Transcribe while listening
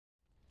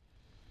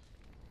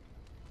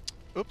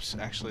Oops,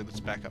 actually, let's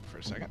back up for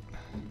a second.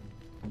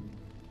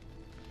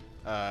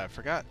 I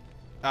forgot.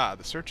 Ah,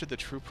 The Search of the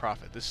True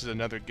Prophet. This is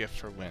another gift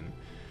for Wynn.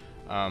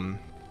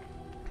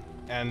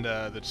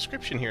 The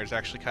description here is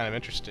actually kind of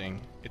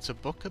interesting. It's a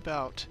book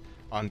about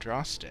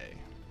Andraste,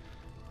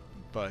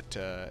 but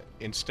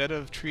instead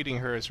of treating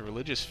her as a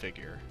religious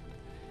figure,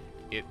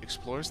 it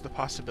explores the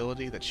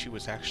possibility that she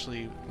was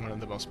actually one of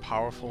the most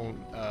powerful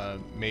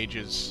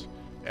mages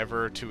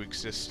ever to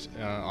exist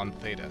on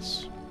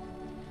Thedas.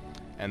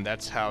 And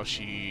that's how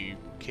she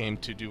came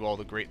to do all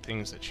the great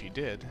things that she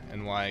did,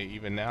 and why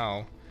even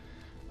now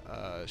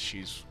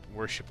she's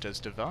worshipped as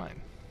divine.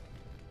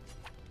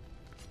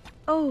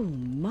 Oh,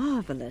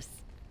 marvelous.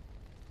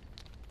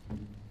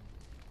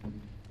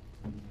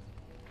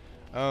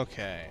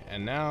 Okay,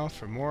 and now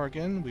for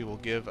Morrigan, we will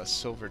give a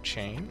silver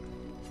chain.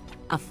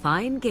 A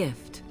fine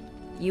gift.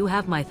 You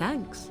have my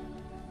thanks.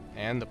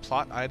 And the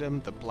plot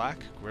item, the Black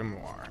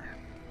Grimoire.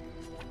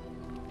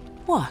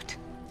 What?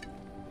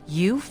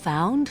 You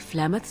found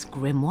Flemeth's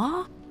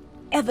grimoire?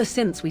 Ever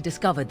since we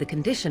discovered the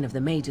condition of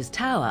the Mage's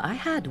Tower, I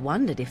had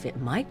wondered if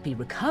it might be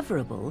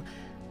recoverable,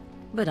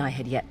 but I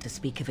had yet to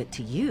speak of it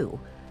to you.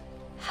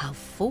 How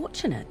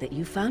fortunate that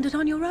you found it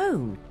on your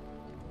own.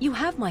 You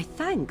have my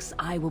thanks.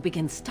 I will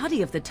begin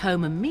study of the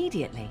tome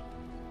immediately.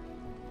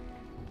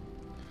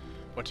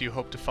 What do you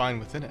hope to find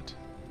within it?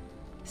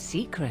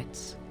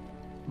 Secrets.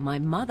 My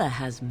mother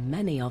has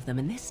many of them,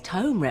 and this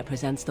tome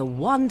represents the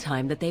one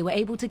time that they were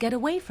able to get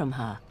away from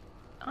her.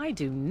 I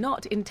do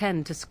not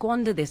intend to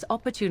squander this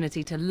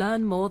opportunity to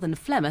learn more than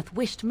Flemeth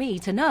wished me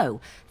to know.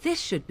 This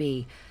should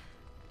be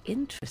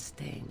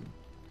interesting.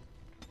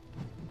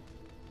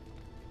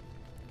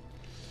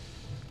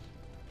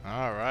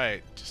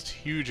 Alright, just a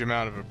huge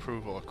amount of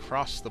approval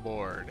across the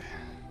board.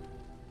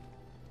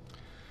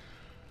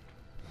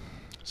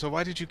 So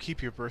why did you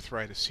keep your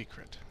birthright a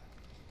secret?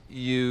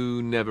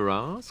 You never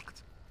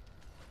asked?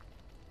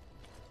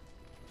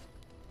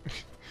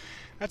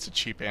 That's a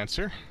cheap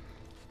answer.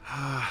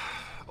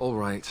 All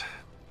right.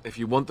 If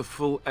you want the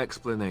full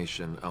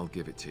explanation, I'll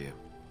give it to you.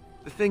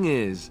 The thing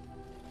is,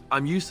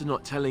 I'm used to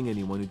not telling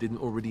anyone who didn't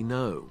already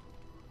know.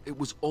 It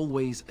was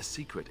always a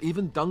secret.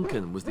 Even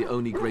Duncan was the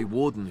only Grey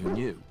Warden who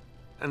knew.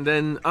 And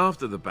then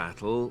after the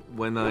battle,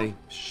 when I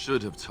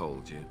should have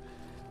told you,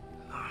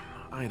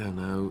 I don't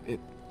know, it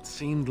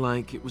seemed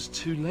like it was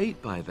too late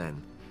by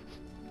then.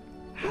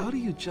 How do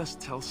you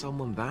just tell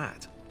someone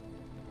that?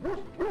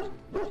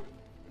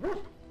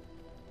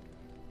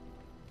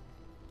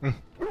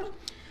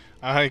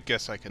 I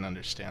guess I can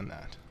understand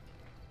that.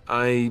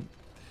 I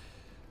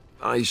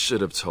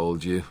should have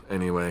told you,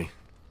 anyway.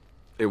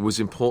 It was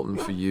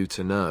important for you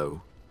to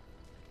know.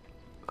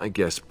 I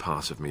guess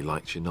part of me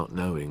liked you not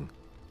knowing.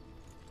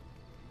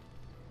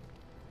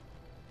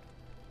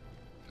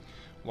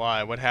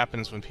 Why? What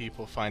happens when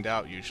people find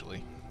out,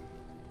 usually?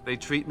 They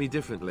treat me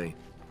differently.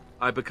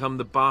 I become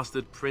the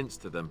bastard prince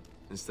to them,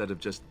 instead of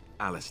just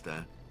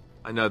Alistair.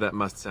 I know that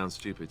must sound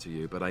stupid to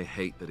you, but I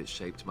hate that it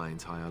shaped my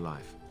entire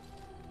life.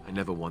 I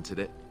never wanted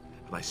it,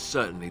 and I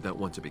certainly don't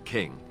want to be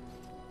king.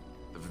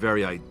 The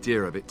very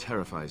idea of it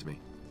terrifies me.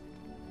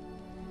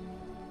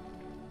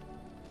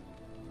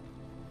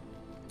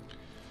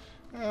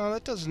 Oh,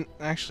 that doesn't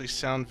actually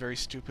sound very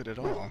stupid at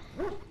all.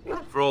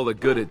 For all the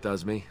good it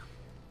does me,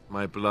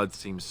 my blood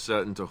seems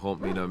certain to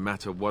haunt me no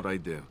matter what I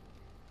do.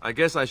 I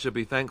guess I should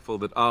be thankful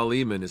that Arl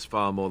Eamon is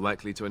far more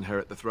likely to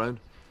inherit the throne.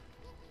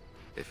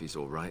 If he's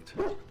all right.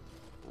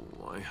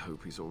 Oh, I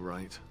hope he's all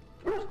right.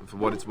 And for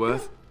what it's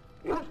worth,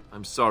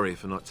 I'm sorry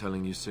for not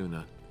telling you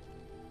sooner.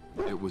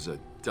 It was a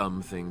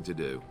dumb thing to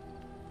do.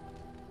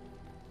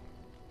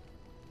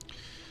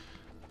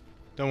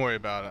 Don't worry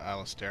about it,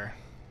 Alistair.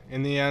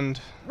 In the end,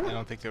 I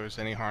don't think there was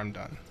any harm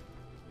done.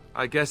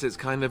 I guess it's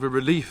kind of a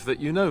relief that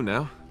you know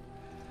now.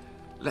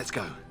 Let's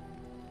go.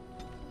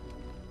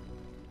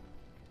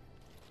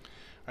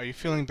 Are you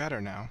feeling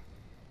better now?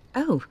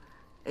 Oh,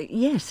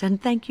 yes,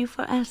 and thank you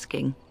for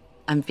asking.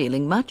 I'm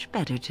feeling much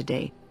better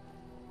today.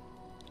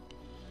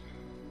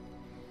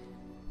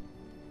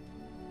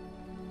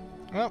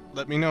 Well,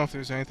 let me know if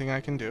there's anything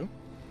I can do.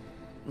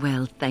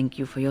 Well, thank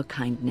you for your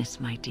kindness,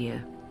 my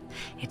dear.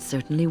 It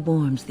certainly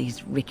warms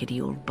these rickety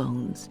old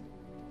bones.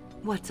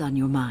 What's on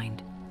your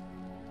mind?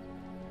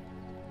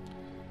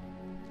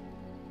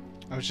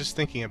 I was just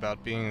thinking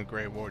about being a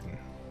Grey Warden.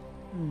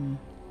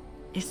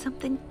 Is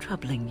something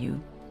troubling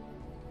you?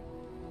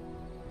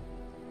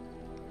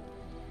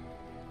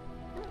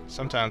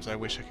 Sometimes I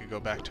wish I could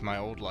go back to my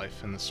old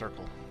life in the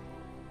Circle.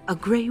 A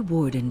Grey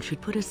Warden should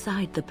put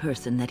aside the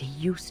person that he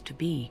used to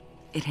be.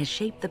 It has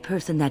shaped the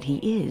person that he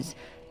is,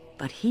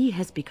 but he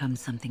has become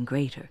something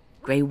greater.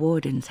 Grey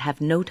Wardens have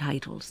no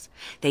titles.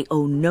 They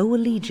owe no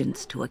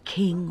allegiance to a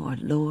king or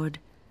lord.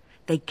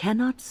 They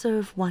cannot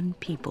serve one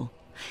people.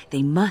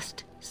 They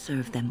must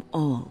serve them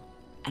all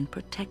and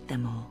protect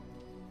them all.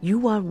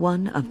 You are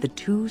one of the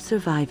 2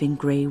 surviving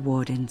Grey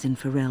Wardens in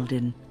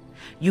Ferelden.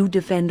 You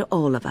defend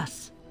all of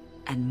us,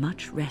 and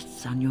much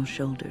rests on your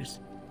shoulders.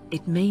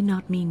 It may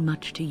not mean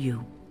much to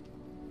you,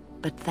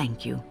 but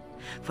thank you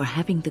for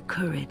having the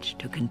courage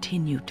to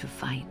continue to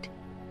fight.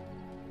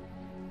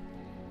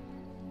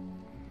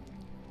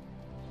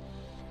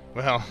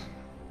 Well,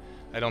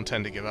 I don't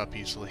tend to give up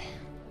easily.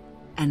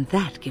 And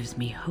that gives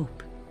me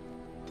hope.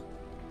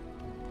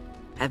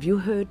 Have you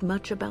heard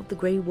much about the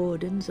Grey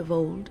Wardens of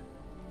old?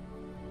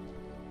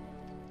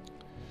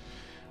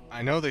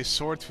 I know they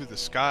soared through the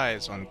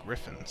skies on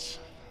Griffons.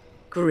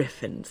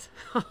 Griffons.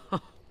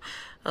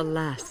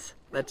 Alas,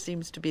 that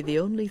seems to be the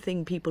only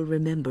thing people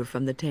remember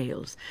from the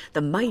tales.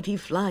 The mighty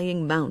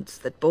flying mounts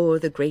that bore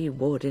the Grey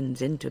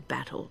Wardens into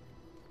battle.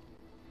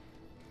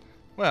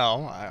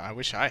 Well, I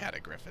wish I had a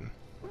griffin.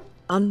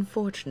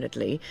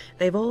 Unfortunately,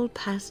 they've all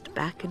passed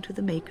back into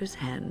the Maker's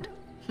hand.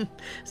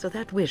 So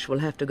that wish will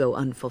have to go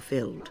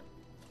unfulfilled.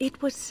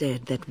 It was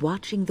said that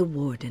watching the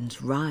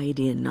Wardens ride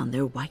in on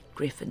their white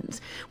griffins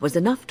was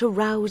enough to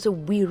rouse a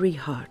weary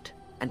heart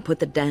and put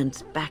the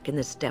dance back in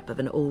the step of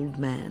an old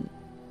man.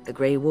 The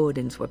Grey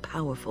Wardens were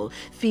powerful,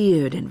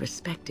 feared and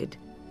respected,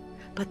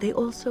 but they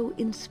also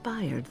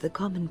inspired the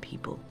common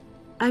people.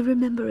 I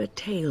remember a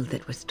tale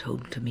that was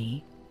told to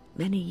me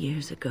many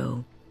years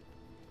ago.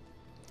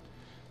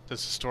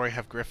 Does the story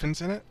have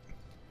griffins in it?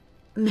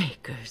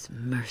 Maker's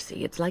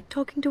mercy, it's like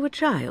talking to a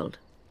child.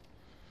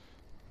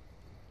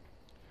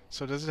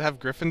 So does it have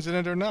griffins in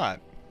it or not?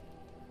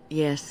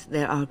 Yes,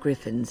 there are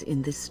griffins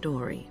in this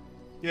story.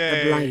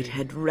 Yay! The blight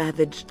had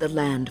ravaged the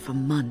land for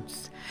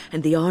months,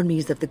 and the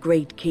armies of the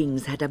great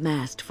kings had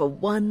amassed for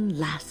one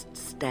last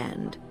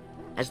stand.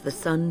 As the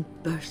sun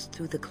burst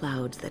through the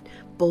clouds that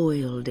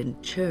boiled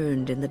and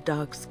churned in the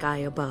dark sky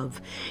above,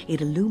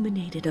 it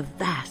illuminated a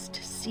vast,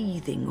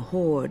 seething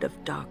horde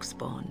of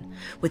darkspawn,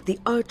 with the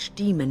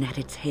archdemon at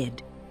its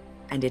head.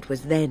 And it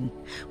was then,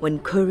 when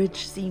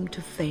courage seemed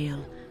to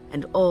fail,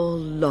 and all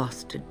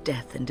lost to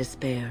death and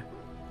despair,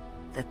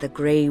 that the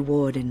Grey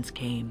Wardens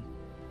came.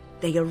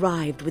 They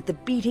arrived with the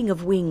beating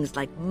of wings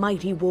like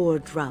mighty war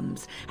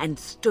drums, and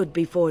stood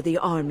before the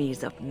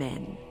armies of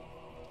men.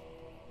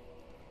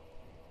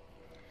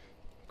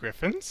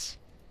 Griffins?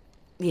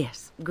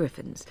 Yes,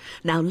 griffins.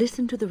 Now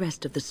listen to the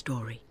rest of the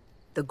story.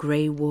 The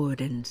Grey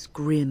Wardens,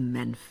 grim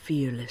and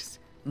fearless,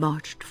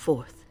 marched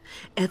forth,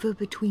 ever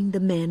between the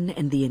men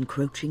and the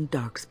encroaching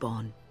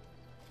darkspawn.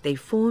 They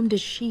formed a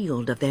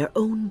shield of their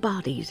own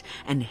bodies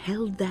and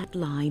held that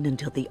line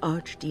until the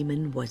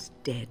archdemon was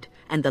dead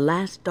and the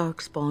last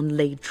darkspawn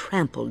lay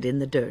trampled in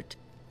the dirt.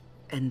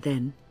 And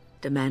then,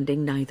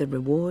 demanding neither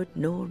reward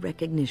nor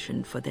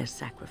recognition for their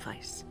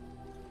sacrifice,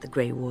 the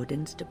Grey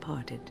Wardens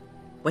departed.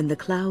 When the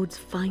clouds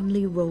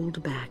finally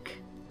rolled back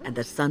and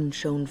the sun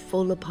shone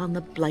full upon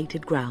the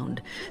blighted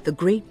ground, the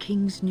great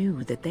kings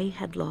knew that they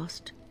had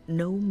lost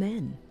no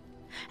men,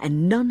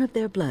 and none of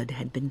their blood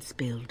had been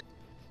spilled.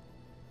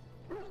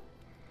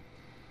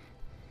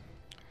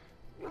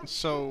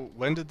 So,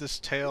 when did this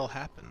tale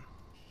happen?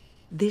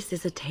 This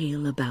is a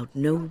tale about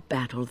no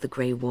battle the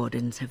Grey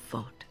Wardens have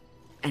fought,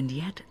 and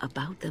yet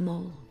about them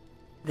all.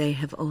 They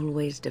have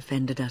always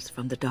defended us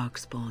from the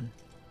Darkspawn,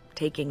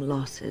 taking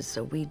losses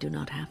so we do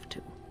not have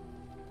to.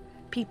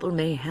 People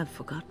may have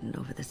forgotten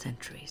over the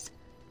centuries,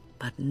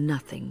 but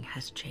nothing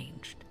has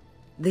changed.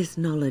 This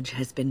knowledge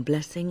has been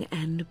blessing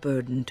and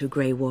burden to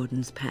Grey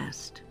Wardens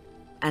past,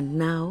 and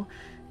now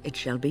it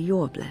shall be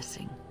your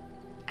blessing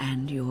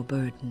and your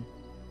burden.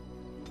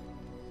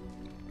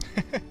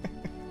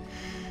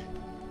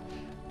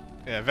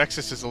 Yeah,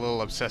 Vexus is a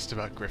little obsessed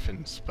about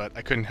griffins, but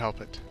I couldn't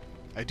help it.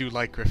 I do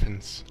like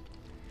griffins.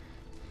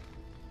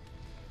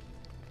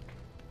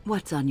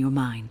 What's on your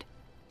mind?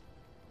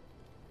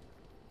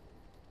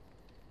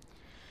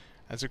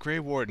 As a Grey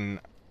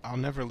Warden, I'll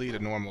never lead a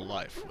normal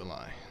life, will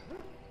I?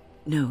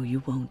 No,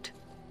 you won't.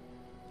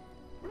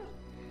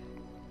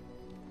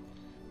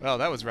 Well,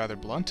 that was rather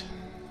blunt.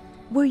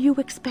 Were you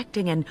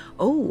expecting an,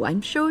 "Oh,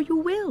 I'm sure you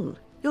will.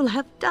 You'll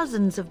have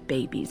dozens of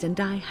babies and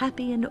die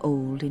happy and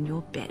old in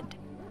your bed"?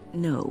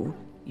 No,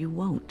 you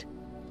won't.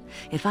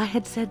 If I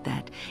had said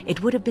that,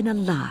 it would have been a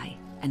lie,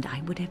 and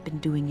I would have been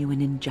doing you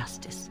an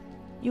injustice.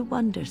 You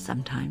wonder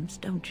sometimes,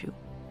 don't you?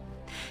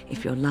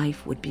 If your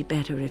life would be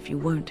better if you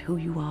weren't who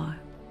you are.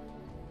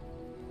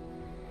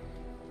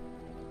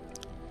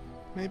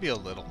 Maybe a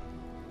little.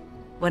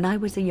 When I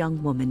was a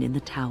young woman in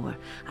the tower,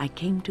 I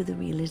came to the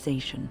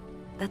realization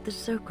that the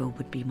circle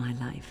would be my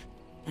life,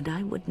 and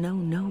I would know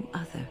no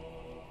other.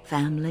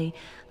 Family,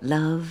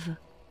 love,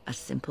 a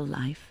simple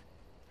life.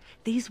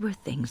 These were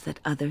things that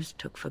others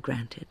took for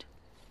granted,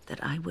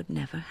 that I would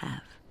never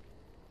have.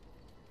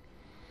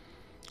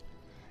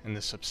 And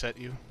this upset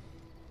you?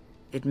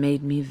 It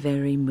made me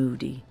very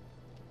moody.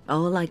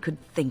 All I could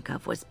think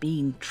of was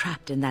being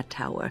trapped in that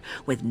tower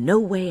with no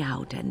way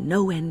out and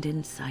no end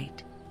in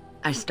sight.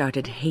 I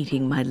started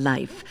hating my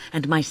life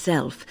and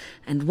myself,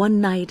 and one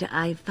night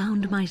I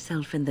found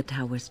myself in the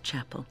tower's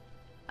chapel.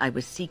 I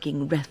was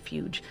seeking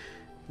refuge,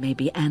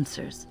 maybe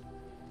answers.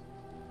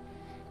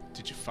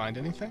 Did you find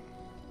anything?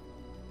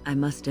 I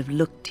must have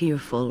looked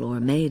tearful or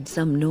made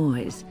some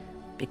noise,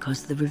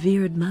 because the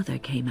revered mother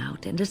came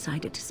out and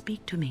decided to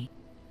speak to me.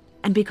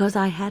 And because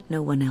I had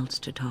no one else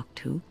to talk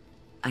to,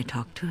 I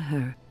talked to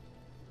her.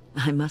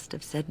 I must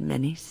have said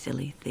many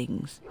silly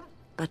things,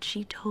 but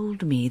she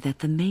told me that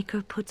the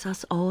Maker puts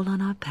us all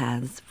on our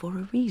paths for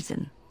a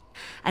reason.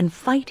 And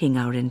fighting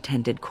our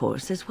intended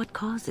course is what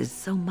causes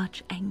so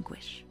much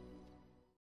anguish.